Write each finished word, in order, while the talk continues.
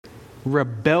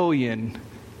rebellion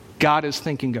God is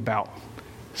thinking about.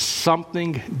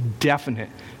 Something definite.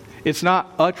 It's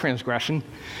not a transgression.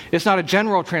 It's not a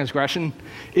general transgression.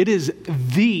 It is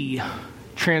the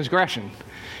transgression.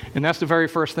 And that's the very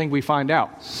first thing we find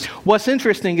out. What's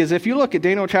interesting is if you look at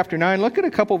Daniel chapter 9, look at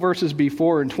a couple verses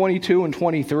before in 22 and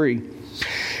 23.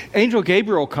 Angel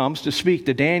Gabriel comes to speak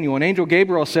to Daniel, and Angel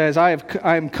Gabriel says, I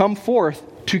am come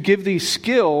forth to give thee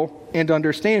skill and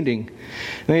understanding.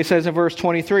 And then he says in verse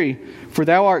 23, for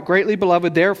thou art greatly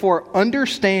beloved, therefore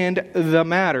understand the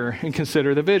matter and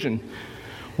consider the vision.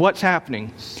 What's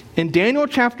happening? In Daniel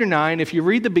chapter 9, if you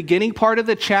read the beginning part of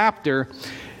the chapter,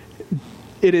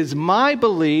 it is my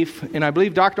belief, and I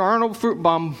believe Dr. Arnold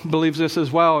Fruitbaum believes this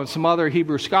as well, and some other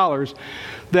Hebrew scholars,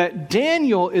 that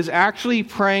Daniel is actually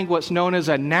praying what's known as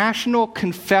a national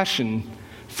confession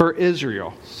for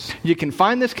Israel. You can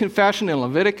find this confession in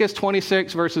Leviticus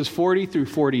 26, verses 40 through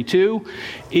 42.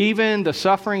 Even the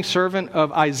suffering servant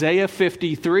of Isaiah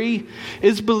 53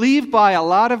 is believed by a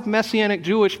lot of Messianic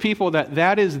Jewish people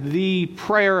that is the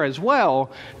prayer as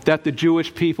well that the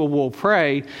Jewish people will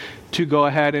pray to go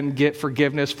ahead and get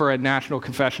forgiveness for a national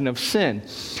confession of sin.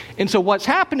 And so what's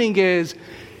happening is,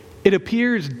 it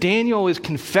appears Daniel is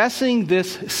confessing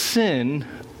this sin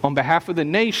on behalf of the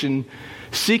nation,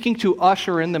 seeking to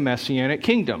usher in the Messianic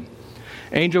kingdom.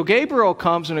 Angel Gabriel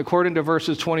comes, and according to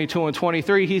verses 22 and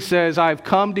 23, he says, I've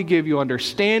come to give you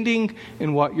understanding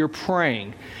in what you're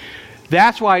praying.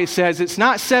 That's why he says it's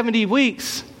not 70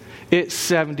 weeks, it's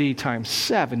 70 times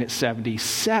 7, it's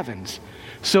 77s.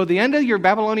 So the end of your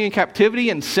Babylonian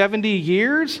captivity in 70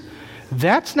 years,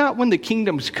 that's not when the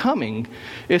kingdom's coming.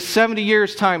 It's 70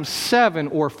 years times 7,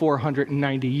 or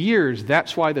 490 years.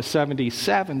 That's why the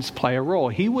 77s play a role.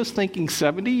 He was thinking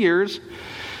 70 years,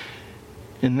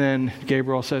 and then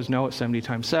Gabriel says, no, it's 70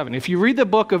 times 7. If you read the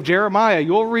book of Jeremiah,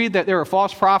 you'll read that there are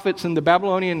false prophets in the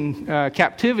Babylonian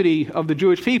captivity of the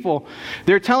Jewish people.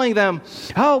 They're telling them,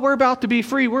 oh, we're about to be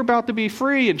free, we're about to be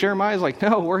free. And Jeremiah's like,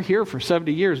 no, we're here for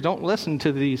 70 years. Don't listen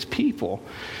to these people.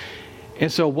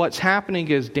 And so what's happening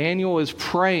is Daniel is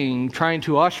praying, trying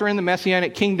to usher in the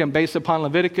Messianic kingdom based upon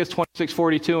Leviticus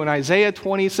 26:42, and Isaiah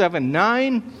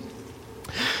 27:9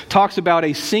 talks about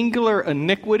a singular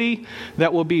iniquity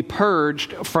that will be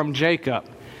purged from Jacob.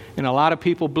 And a lot of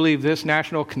people believe this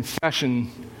national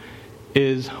confession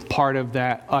is part of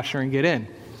that ushering it in.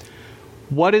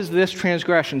 What is this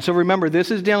transgression? So remember,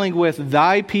 this is dealing with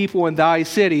thy people and thy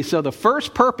city. So the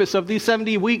first purpose of these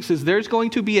 70 weeks is there's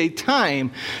going to be a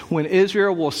time when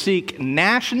Israel will seek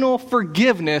national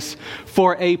forgiveness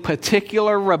for a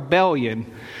particular rebellion.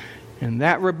 And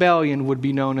that rebellion would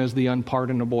be known as the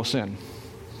unpardonable sin.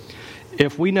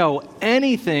 If we know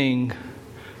anything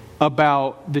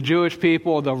about the Jewish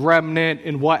people, the remnant,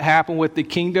 and what happened with the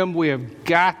kingdom, we have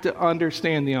got to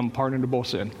understand the unpardonable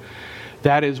sin.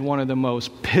 That is one of the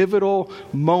most pivotal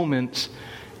moments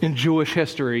in Jewish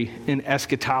history, in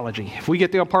eschatology. If we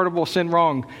get the unpardonable sin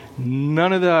wrong,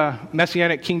 none of the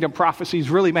Messianic kingdom prophecies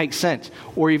really make sense,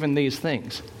 or even these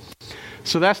things.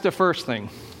 So that's the first thing.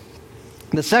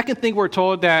 The second thing, we're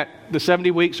told that the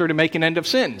 70 weeks are to make an end of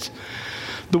sins.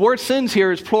 The word sins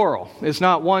here is plural. It's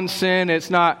not one sin. It's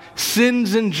not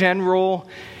sins in general.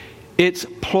 It's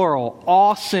plural.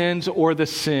 All sins, or the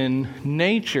sin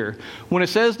nature. When it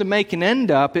says to make an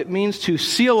end up, it means to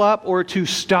seal up or to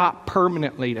stop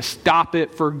permanently, to stop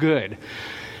it for good.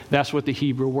 That's what the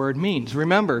Hebrew word means.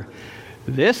 Remember,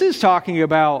 this is talking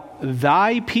about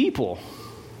thy people.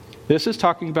 This is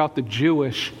talking about the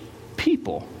Jewish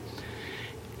people.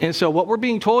 And so what we're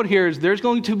being told here is there's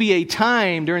going to be a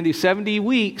time during these 70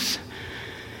 weeks,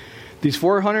 these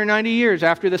 490 years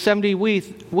after the 70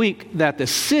 week, that the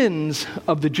sins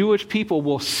of the Jewish people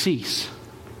will cease.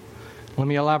 Let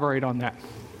me elaborate on that.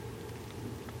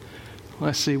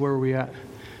 Let's see, where are we at?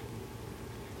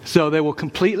 So they will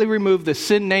completely remove the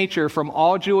sin nature from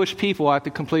all Jewish people at the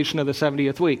completion of the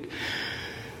 70th week.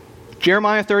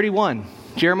 Jeremiah 31.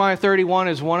 Jeremiah 31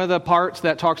 is one of the parts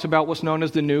that talks about what's known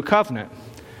as the New Covenant.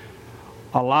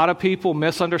 A lot of people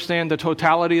misunderstand the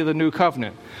totality of the New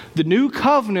Covenant. The New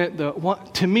Covenant,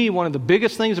 to me, one of the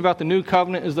biggest things about the New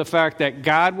Covenant is the fact that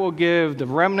God will give the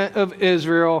remnant of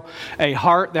Israel a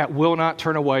heart that will not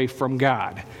turn away from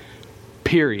God.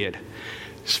 Period.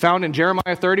 It's found in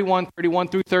Jeremiah 31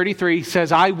 through 33. He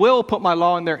says, I will put my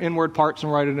law in their inward parts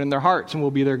and write it in their hearts, and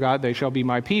will be their God, they shall be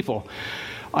my people.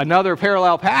 Another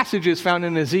parallel passage is found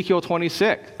in Ezekiel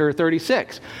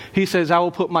 36. He says, I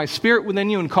will put my spirit within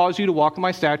you and cause you to walk in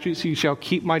my statutes, so you shall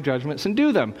keep my judgments and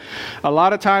do them. A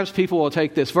lot of times people will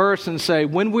take this verse and say,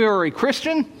 when we are a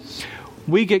Christian,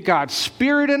 we get God's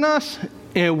spirit in us,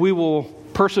 and we will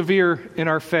persevere in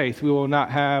our faith. We will not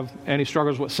have any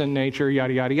struggles with sin nature,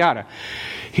 yada, yada, yada.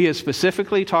 He is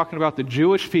specifically talking about the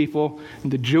Jewish people,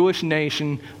 the Jewish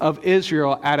nation of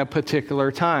Israel at a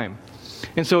particular time.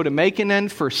 And so to make an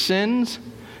end for sins,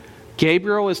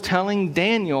 Gabriel is telling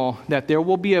Daniel that there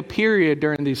will be a period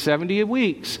during these 70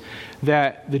 weeks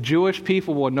that the Jewish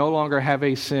people will no longer have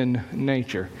a sin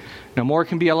nature. Now, more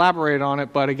can be elaborated on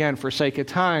it, but again, for sake of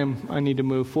time, I need to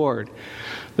move forward.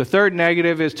 The third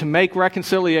negative is to make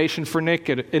reconciliation for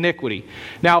iniquity.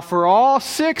 Now, for all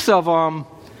 6 of them,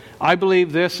 I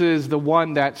believe this is the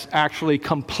one that's actually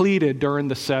completed during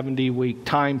the 70-week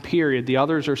time period. The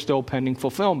others are still pending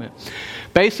fulfillment.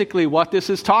 Basically, what this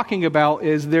is talking about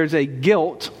is there's a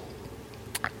guilt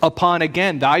upon,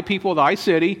 again, thy people, thy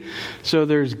city. So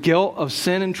there's guilt of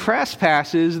sin and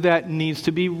trespasses that needs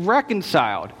to be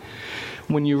reconciled.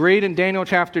 When you read in Daniel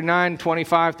chapter 9,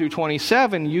 25 through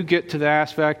 27, you get to the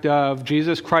aspect of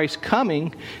Jesus Christ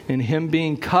coming and him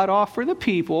being cut off for the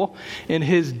people and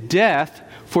his death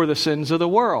for the sins of the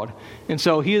world. And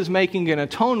so he is making an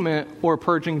atonement or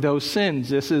purging those sins.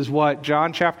 This is what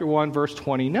John chapter 1 verse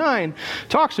 29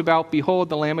 talks about. Behold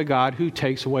the Lamb of God who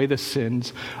takes away the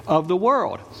sins of the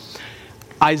world.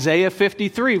 Isaiah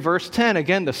 53 verse 10,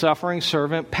 again, the suffering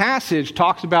servant passage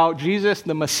talks about Jesus,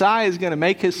 the Messiah, is going to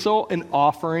make his soul an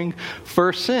offering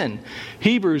for sin.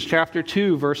 Hebrews chapter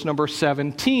 2 verse number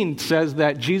 17 says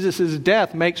that Jesus'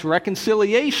 death makes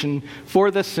reconciliation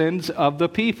for the sins of the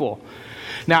people.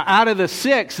 Now, out of the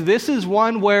 6, this is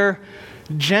one where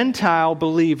Gentile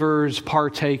believers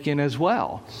partake in as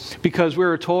well. Because we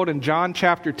were told in John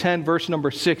chapter 10, verse number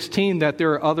 16, that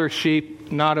there are other sheep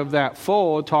not of that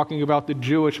fold, talking about the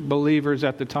Jewish believers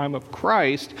at the time of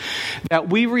Christ, that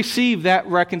we receive that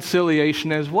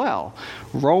reconciliation as well.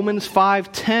 Romans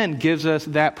 5:10 gives us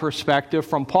that perspective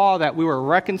from Paul that we were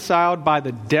reconciled by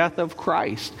the death of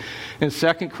Christ. In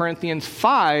 2 Corinthians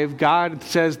 5, God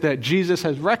says that Jesus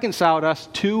has reconciled us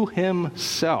to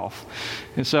himself.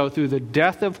 And so through the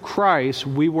death of Christ,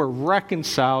 we were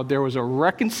reconciled. There was a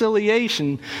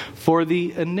reconciliation for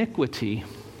the iniquity.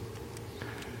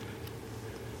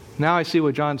 Now I see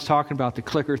what John's talking about. The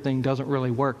clicker thing doesn't really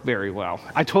work very well.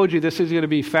 I told you this is going to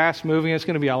be fast moving. It's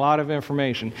going to be a lot of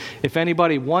information. If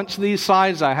anybody wants these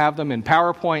slides, I have them in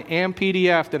PowerPoint and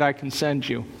PDF that I can send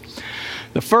you.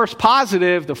 The first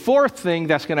positive, the fourth thing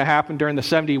that's going to happen during the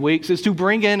 70 weeks is to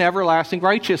bring in everlasting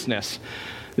righteousness.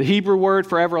 The Hebrew word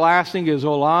for everlasting is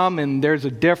olam, and there's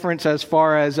a difference as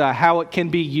far as how it can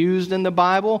be used in the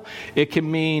Bible. It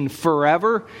can mean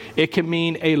forever. It can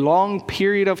mean a long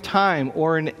period of time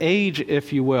or an age,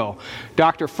 if you will.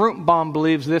 Dr. Fruchtbaum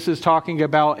believes this is talking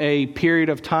about a period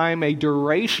of time, a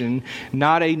duration,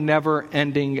 not a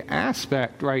never-ending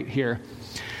aspect right here.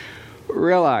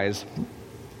 Realize,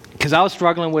 because I was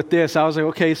struggling with this, I was like,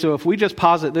 okay, so if we just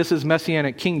posit this is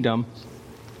Messianic kingdom,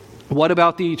 what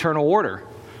about the eternal order?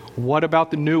 What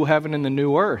about the new heaven and the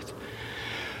new earth?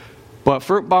 But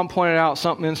Fruchtbaum pointed out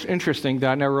something interesting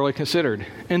that I never really considered.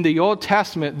 In the Old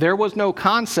Testament, there was no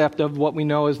concept of what we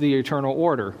know as the eternal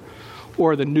order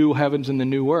or the new heavens and the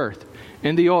new earth.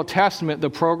 In the Old Testament, the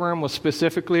program was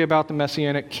specifically about the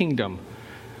Messianic kingdom,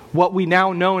 what we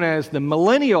now know as the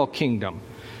millennial kingdom.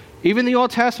 Even the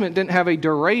Old Testament didn't have a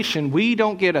duration. We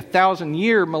don't get a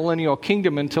 1,000-year millennial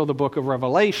kingdom until the book of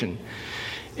Revelation.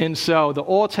 And so the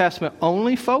Old Testament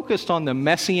only focused on the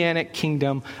Messianic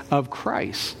kingdom of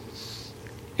Christ.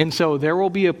 And so there will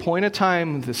be a point of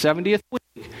time, the 70th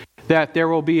week, that there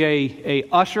will be a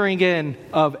ushering in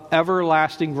of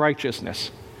everlasting righteousness.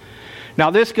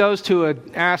 Now this goes to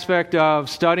an aspect of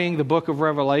studying the book of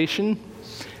Revelation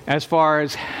as far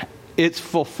as its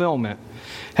fulfillment.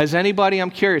 Has anybody,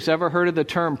 I'm curious, ever heard of the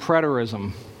term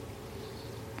preterism?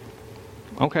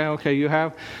 Okay, you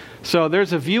have? So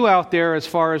there's a view out there as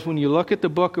far as when you look at the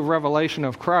book of Revelation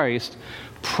of Christ,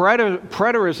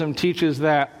 preterism teaches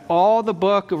that all the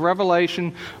book of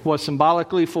Revelation was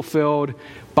symbolically fulfilled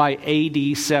by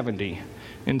AD 70.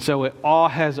 And so it all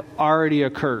has already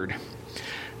occurred.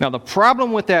 Now the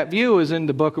problem with that view is in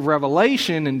the book of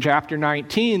Revelation in chapter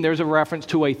 19, there's a reference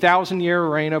to a 1,000-year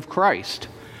reign of Christ.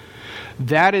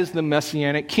 That is the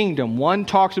Messianic kingdom. One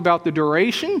talks about the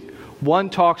duration.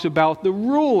 One talks about the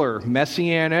ruler,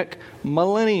 Messianic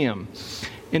millennium.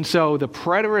 And so the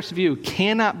preterist view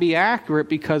cannot be accurate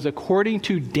because according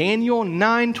to Daniel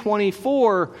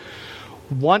 9:24,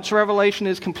 once Revelation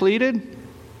is completed,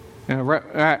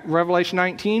 at Revelation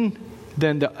 19,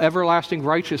 then the everlasting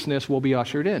righteousness will be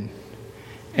ushered in.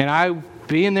 And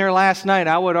being there last night,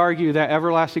 I would argue that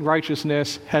everlasting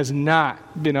righteousness has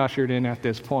not been ushered in at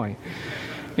this point.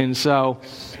 And so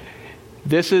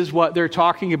This is what they're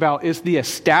talking about, is the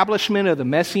establishment of the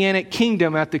Messianic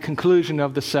kingdom at the conclusion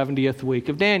of the 70th week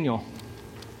of Daniel.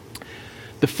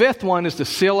 The fifth one is to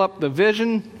seal up the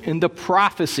vision and the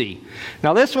prophecy.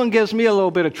 Now this one gives me a little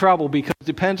bit of trouble because it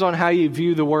depends on how you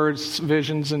view the words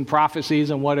visions and prophecies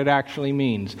and what it actually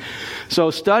means. So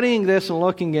studying this and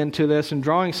looking into this and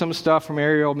drawing some stuff from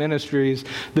Ariel Ministries,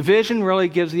 the vision really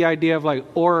gives the idea of like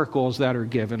oracles that are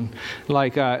given,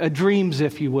 like dreams,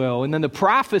 if you will. And then the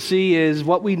prophecy is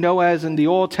what we know as in the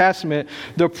Old Testament,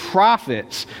 the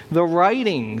prophets, the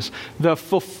writings, the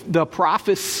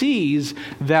prophecies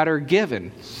that are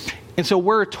given. And so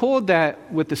we're told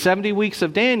that with the 70 weeks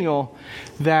of Daniel,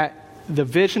 that the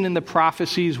vision and the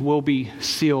prophecies will be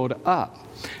sealed up.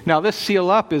 Now, this seal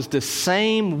up is the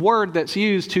same word that's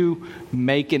used to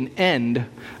make an end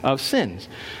of sins.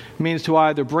 It means to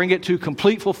either bring it to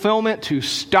complete fulfillment, to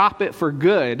stop it for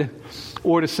good,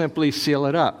 or to simply seal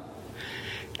it up.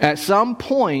 At some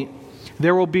point,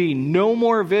 there will be no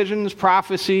more visions,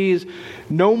 prophecies,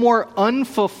 no more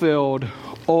unfulfilled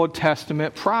Old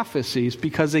Testament prophecies,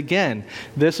 because again,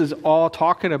 this is all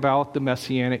talking about the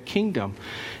Messianic kingdom.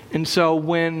 And so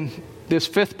when this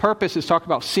fifth purpose is talking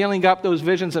about sealing up those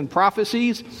visions and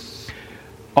prophecies,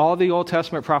 all the Old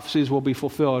Testament prophecies will be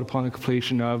fulfilled upon the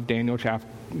completion of Daniel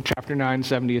chapter 9,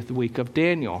 70th week of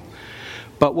Daniel.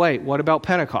 But wait, what about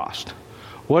Pentecost?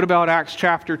 What about Acts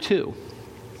chapter 2?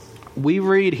 We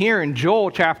read here in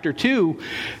Joel chapter 2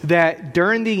 that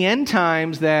during the end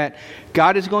times that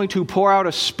God is going to pour out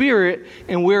a spirit,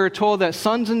 and we're told that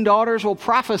sons and daughters will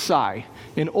prophesy,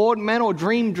 and old men will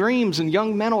dream dreams, and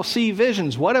young men will see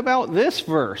visions. What about this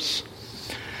verse?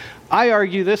 I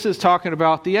argue this is talking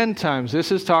about the end times.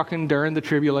 This is talking during the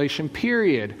tribulation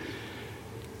period.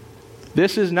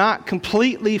 This is not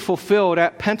completely fulfilled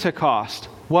at Pentecost.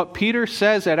 What Peter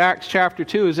says at Acts chapter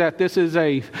 2 is that this is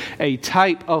a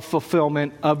type of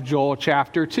fulfillment of Joel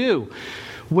chapter 2.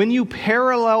 When you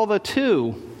parallel the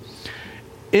two,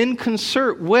 in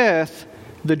concert with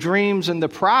the dreams and the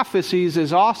prophecies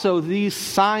is also these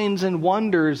signs and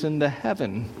wonders in the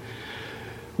heaven.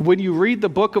 When you read the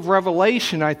book of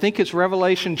Revelation, I think it's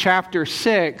Revelation chapter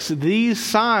 6, these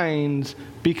signs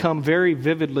become very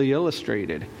vividly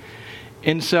illustrated.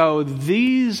 And so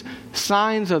these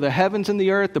signs of the heavens and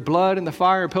the earth, the blood and the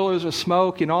fire, pillars of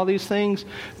smoke, and all these things,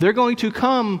 they're going to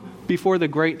come before the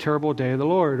great terrible day of the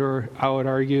Lord, or I would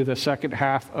argue the second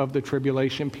half of the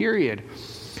tribulation period.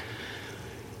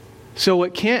 So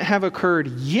it can't have occurred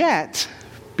yet,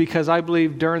 because I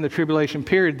believe during the tribulation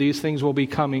period these things will be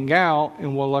coming out,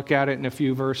 and we'll look at it in a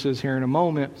few verses here in a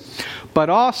moment. But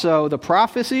also the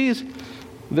prophecies,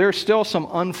 there's still some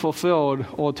unfulfilled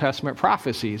Old Testament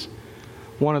prophecies.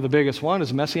 One of the biggest one is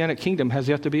the Messianic kingdom has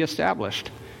yet to be established.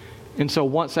 And so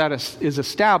once that is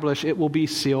established, it will be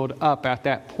sealed up at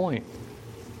that point.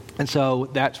 And so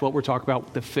that's what we're talking about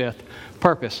with the fifth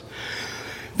purpose.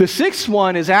 The sixth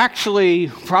one is actually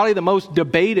probably the most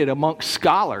debated amongst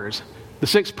scholars. The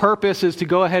sixth purpose is to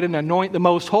go ahead and anoint the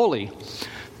most holy.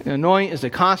 Anoint is to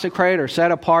consecrate or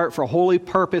set apart for holy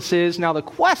purposes. Now the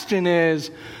question is,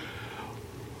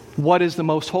 what is the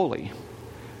most holy?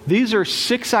 These are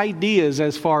 6 ideas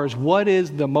as far as what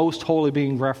is the most holy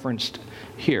being referenced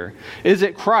here. Is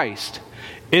it Christ?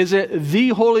 Is it the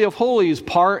Holy of Holies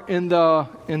part in the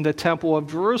Temple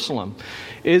of Jerusalem?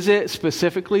 Is it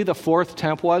specifically the fourth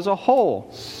temple as a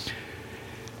whole?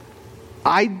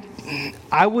 I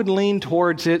would lean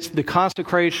towards it's the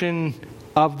consecration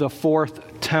of the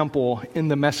fourth temple in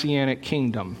the Messianic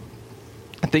kingdom.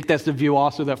 I think that's the view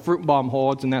also that Fruitbaum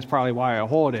holds, and that's probably why I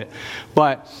hold it.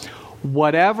 But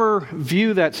whatever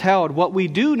view that's held, what we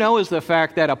do know is the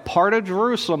fact that a part of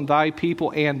Jerusalem, thy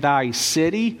people and thy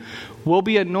city, will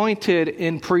be anointed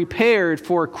and prepared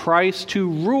for Christ to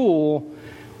rule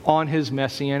on his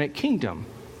Messianic kingdom,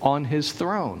 on his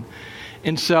throne.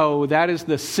 And so that is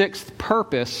the sixth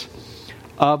purpose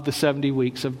of the 70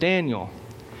 weeks of Daniel.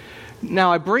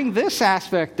 Now I bring this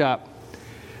aspect up.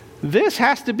 This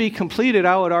has to be completed,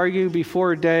 I would argue,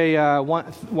 before day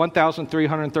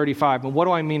 1335. And what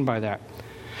do I mean by that?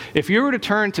 If you were to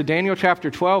turn to Daniel chapter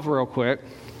 12 real quick,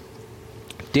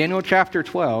 Daniel chapter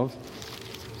 12,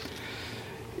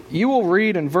 you will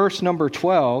read in verse number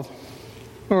 12,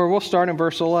 or we'll start in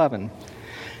verse 11.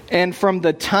 And from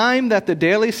the time that the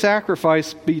daily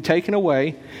sacrifice be taken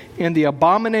away, and the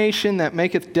abomination that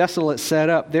maketh desolate set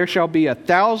up, there shall be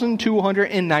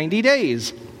 1,290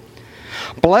 days.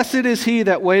 Blessed is he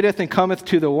that waiteth and cometh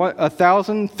to the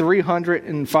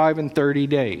 1,335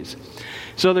 days.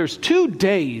 So there's 2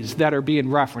 days that are being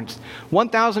referenced,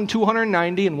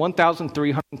 1,290 and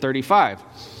 1,335.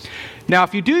 Now,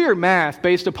 if you do your math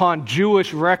based upon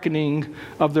Jewish reckoning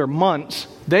of their months,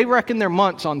 they reckon their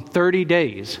months on 30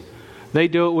 days. They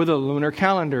do it with a lunar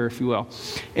calendar, if you will.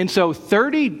 And so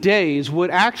 30 days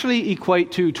would actually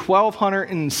equate to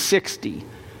 1,260.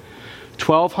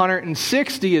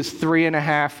 1,260 is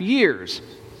 3.5 years.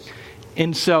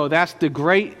 And so that's the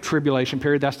Great Tribulation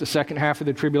period. That's the second half of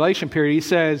the tribulation period. He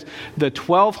says the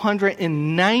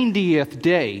 1,290th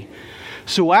day.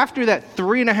 So after that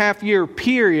 3.5 year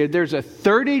period, there's a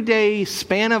 30-day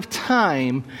span of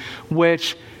time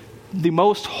which the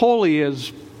most holy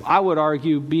is, I would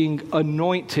argue, being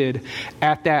anointed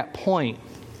at that point.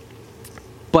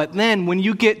 But then when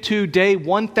you get to day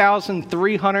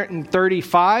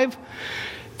 1,335,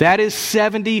 that is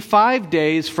 75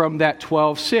 days from that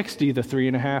 1260, the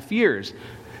 3.5 years.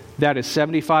 That is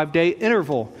 75-day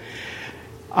interval.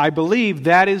 I believe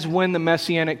that is when the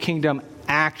Messianic kingdom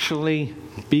actually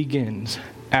begins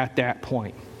at that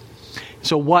point.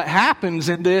 So what happens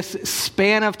in this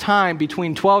span of time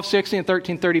between 1260 and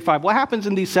 1335? What happens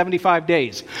in these 75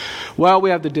 days? Well,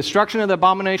 we have the destruction of the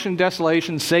abomination and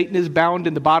desolation. Satan is bound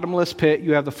in the bottomless pit.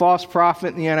 You have the false prophet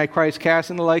and the Antichrist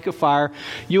cast in the lake of fire.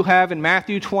 You have in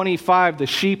Matthew 25 the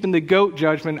sheep and the goat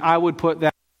judgment. I would put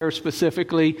that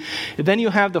specifically. And then you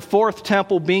have the fourth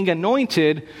temple being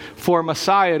anointed for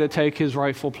Messiah to take his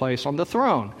rightful place on the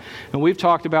throne. And we've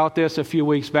talked about this a few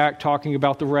weeks back, talking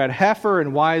about the red heifer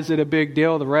and why is it a big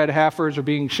deal. The red heifers are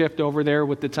being shipped over there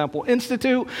with the Temple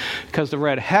Institute because the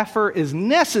red heifer is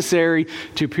necessary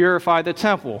to purify the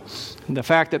temple. And the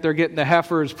fact that they're getting the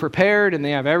heifers prepared and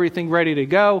they have everything ready to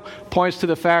go points to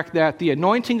the fact that the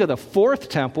anointing of the fourth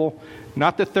temple,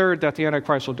 not the third that the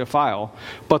Antichrist will defile,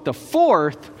 but the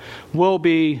fourth will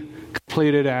be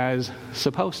completed as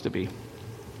supposed to be.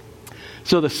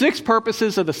 So the 6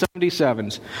 purposes of the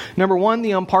 77s. Number 1,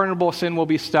 the unpardonable sin will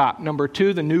be stopped. Number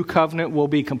 2, the new covenant will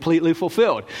be completely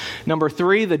fulfilled. Number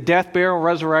 3, the death, burial, and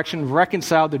resurrection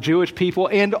reconciled the Jewish people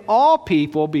and all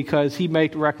people because he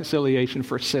made reconciliation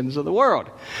for sins of the world.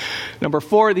 Number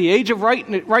 4, the age of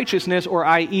righteousness, or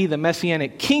i.e. the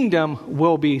Messianic kingdom,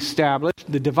 will be established.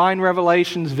 The divine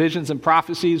revelations, visions, and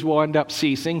prophecies will end up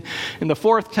ceasing. And the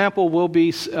fourth temple will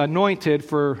be anointed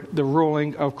for the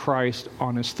ruling of Christ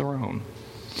on his throne.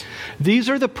 These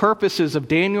are the purposes of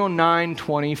Daniel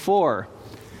 9:24.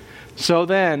 So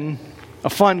then, a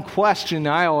fun question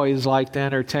I always like to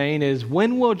entertain is,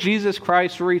 when will Jesus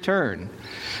Christ return?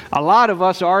 A lot of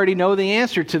us already know the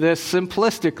answer to this,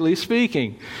 simplistically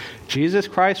speaking. Jesus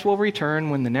Christ will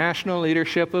return when the national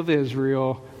leadership of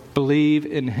Israel believe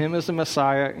in him as the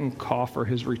Messiah and call for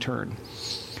his return.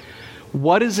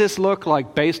 What does this look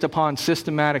like based upon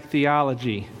systematic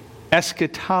theology?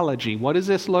 Eschatology. What does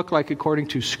this look like according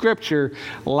to Scripture,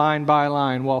 line by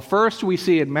line? Well, first we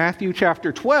see in Matthew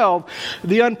chapter 12,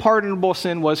 the unpardonable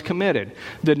sin was committed.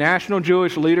 The national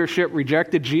Jewish leadership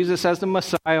rejected Jesus as the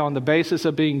Messiah on the basis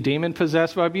of being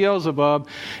demon-possessed by Beelzebub,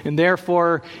 and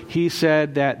therefore he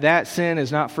said that sin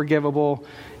is not forgivable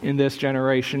in this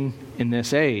generation, in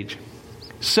this age.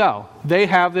 So, they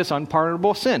have this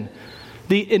unpardonable sin.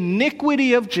 The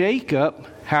iniquity of Jacob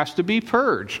has to be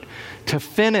purged to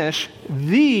finish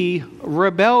the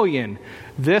rebellion.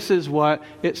 This is what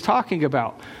it's talking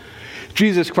about.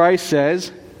 Jesus Christ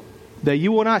says that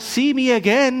you will not see me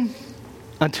again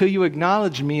until you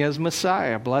acknowledge me as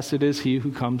Messiah. Blessed is he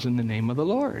who comes in the name of the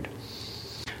Lord.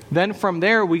 Then from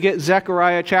there we get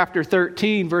Zechariah chapter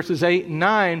 13 verses 8 and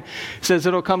 9. It says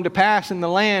it'll come to pass in the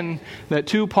land that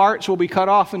 2 parts will be cut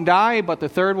off and die, but the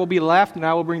third will be left, and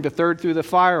I will bring the third through the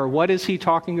fire. What is he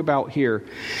talking about here?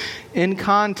 In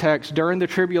context, during the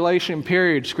tribulation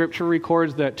period, Scripture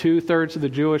records that 2/3 of the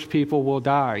Jewish people will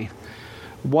die.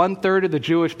 1/3 of the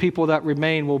Jewish people that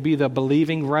remain will be the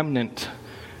believing remnant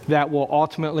that will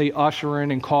ultimately usher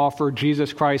in and call for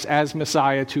Jesus Christ as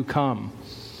Messiah to come.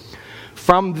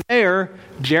 From there,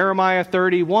 Jeremiah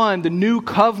 31, the new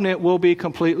covenant will be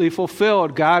completely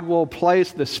fulfilled. God will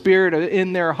place the Spirit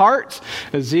in their hearts.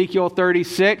 Ezekiel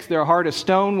 36, their heart of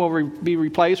stone will be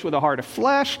replaced with a heart of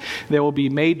flesh. They will be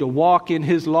made to walk in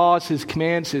his laws, his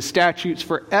commands, his statutes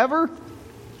forever.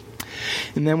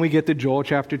 And then we get to Joel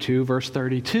chapter 2, verse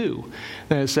 32.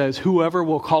 Then it says, whoever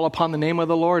will call upon the name of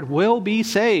the Lord will be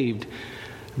saved.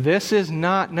 This is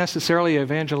not necessarily an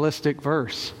evangelistic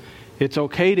verse. It's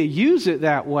okay to use it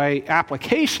that way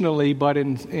applicationally, but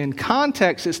in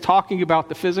context, it's talking about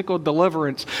the physical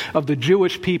deliverance of the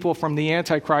Jewish people from the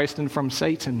Antichrist and from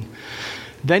Satan.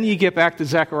 Then you get back to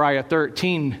Zechariah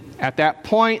 13. At that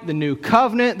point, the new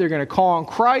covenant, they're going to call on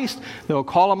Christ. They'll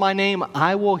call on my name.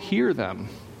 I will hear them.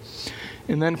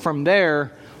 And then from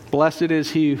there, blessed is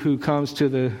he who comes to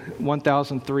the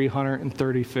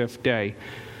 1,335th day.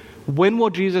 When will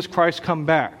Jesus Christ come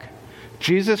back?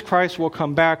 Jesus Christ will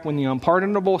come back when the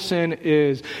unpardonable sin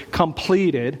is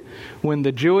completed, when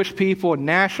the Jewish people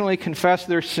nationally confess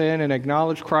their sin and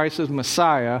acknowledge Christ as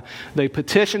Messiah. They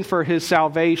petition for his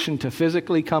salvation to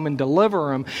physically come and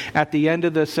deliver them at the end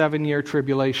of the 7-year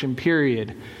tribulation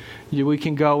period. We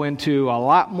can go into a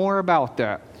lot more about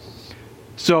that.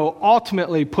 So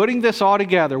ultimately, putting this all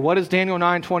together, what is Daniel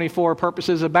 9:24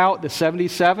 purposes about? The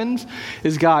 77s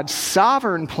is God's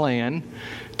sovereign plan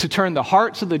to turn the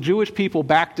hearts of the Jewish people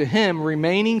back to him,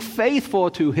 remaining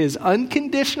faithful to his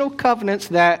unconditional covenants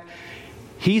that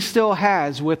he still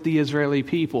has with the Israeli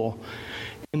people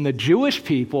and the Jewish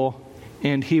people,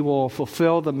 and he will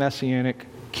fulfill the Messianic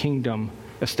kingdom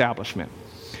establishment.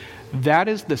 That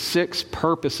is the 6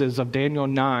 purposes of Daniel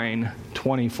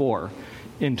 9:24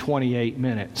 in 28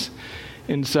 minutes.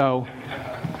 And so,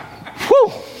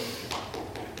 whew!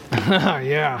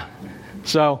 Yeah.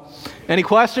 So, any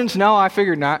questions? No, I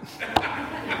figured not.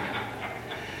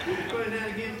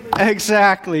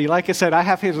 Exactly. Like I said, I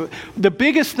have his. The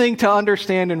biggest thing to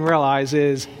understand and realize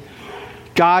is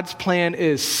God's plan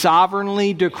is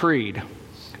sovereignly decreed.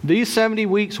 These 70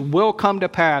 weeks will come to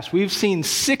pass. We've seen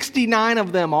 69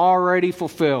 of them already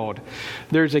fulfilled.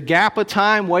 There's a gap of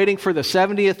time waiting for the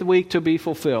 70th week to be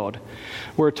fulfilled.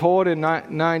 We're told in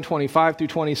 9:25 through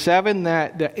 27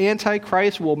 that the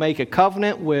Antichrist will make a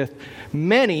covenant with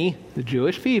many, the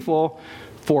Jewish people,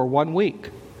 for 1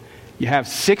 week. You have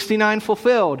 69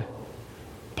 fulfilled,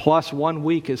 plus 1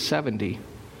 week is 70.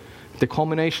 The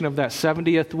culmination of that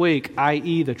 70th week,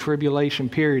 i.e. the tribulation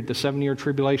period, the 7-year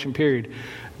tribulation period,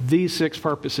 these 6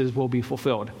 purposes will be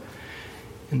fulfilled.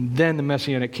 And then the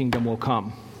Messianic kingdom will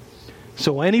come.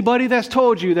 So anybody that's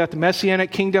told you that the Messianic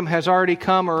kingdom has already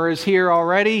come or is here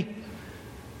already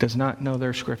does not know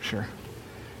their scripture.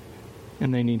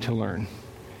 And they need to learn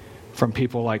from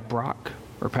people like Brock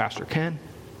or Pastor Ken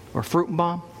or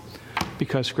Fruitenbaum,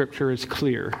 because scripture is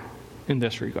clear in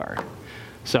this regard.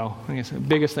 So, I guess the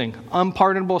biggest thing,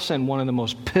 unpardonable sin, one of the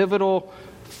most pivotal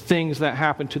things that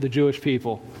happened to the Jewish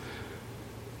people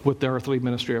with the earthly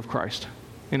ministry of Christ.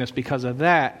 And it's because of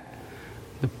that,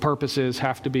 the purposes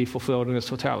have to be fulfilled in its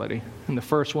totality. And the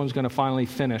first one's going to finally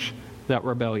finish that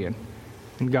rebellion.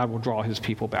 And God will draw his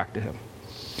people back to him.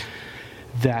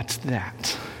 That's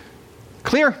that.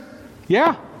 Clear?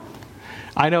 Yeah.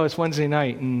 I know it's Wednesday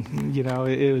night, and,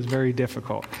 it was very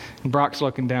difficult. And Brock's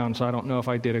looking down, so I don't know if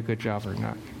I did a good job or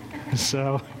not.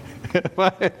 So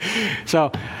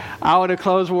I want to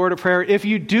close with a word of prayer. If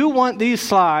you do want these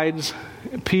slides,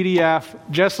 PDF,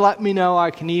 just let me know. I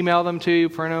can email them to you,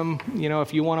 print them.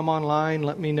 If you want them online,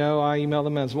 let me know. I email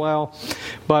them as well.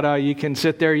 But you can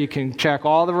sit there. You can check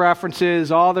all the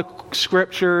references, all the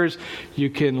scriptures. You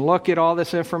can look at all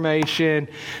this information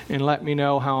and let me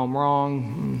know how I'm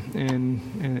wrong,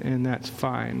 and that's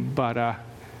fine. But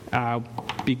I'll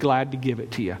be glad to give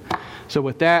it to you. So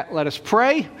with that, let us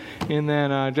pray, and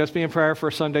then just be in prayer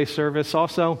for Sunday service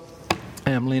also.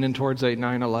 I'm leaning towards a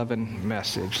 9/11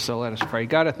 message. So let us pray.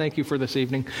 God, I thank you for this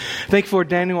evening. Thank you for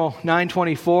Daniel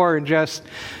 9:24 and just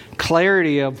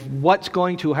clarity of what's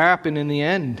going to happen in the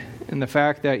end, and the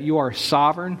fact that you are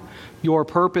sovereign. Your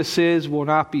purposes will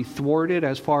not be thwarted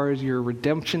as far as your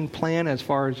redemption plan, as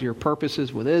far as your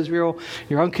purposes with Israel,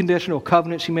 your unconditional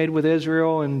covenants you made with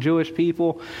Israel and Jewish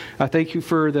people. I thank you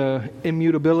for the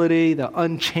immutability, the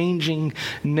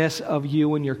unchangingness of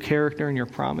you and your character and your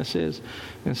promises.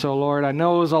 And so, Lord, I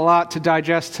know it was a lot to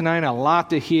digest tonight, a lot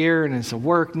to hear, and it's a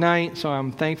work night, so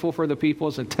I'm thankful for the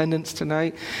people's attendance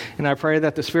tonight. And I pray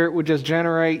that the Spirit would just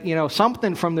generate,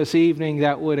 something from this evening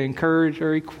that would encourage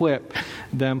or equip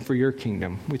them for your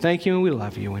kingdom. We thank you and we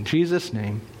love you. In Jesus'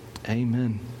 name,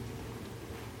 amen.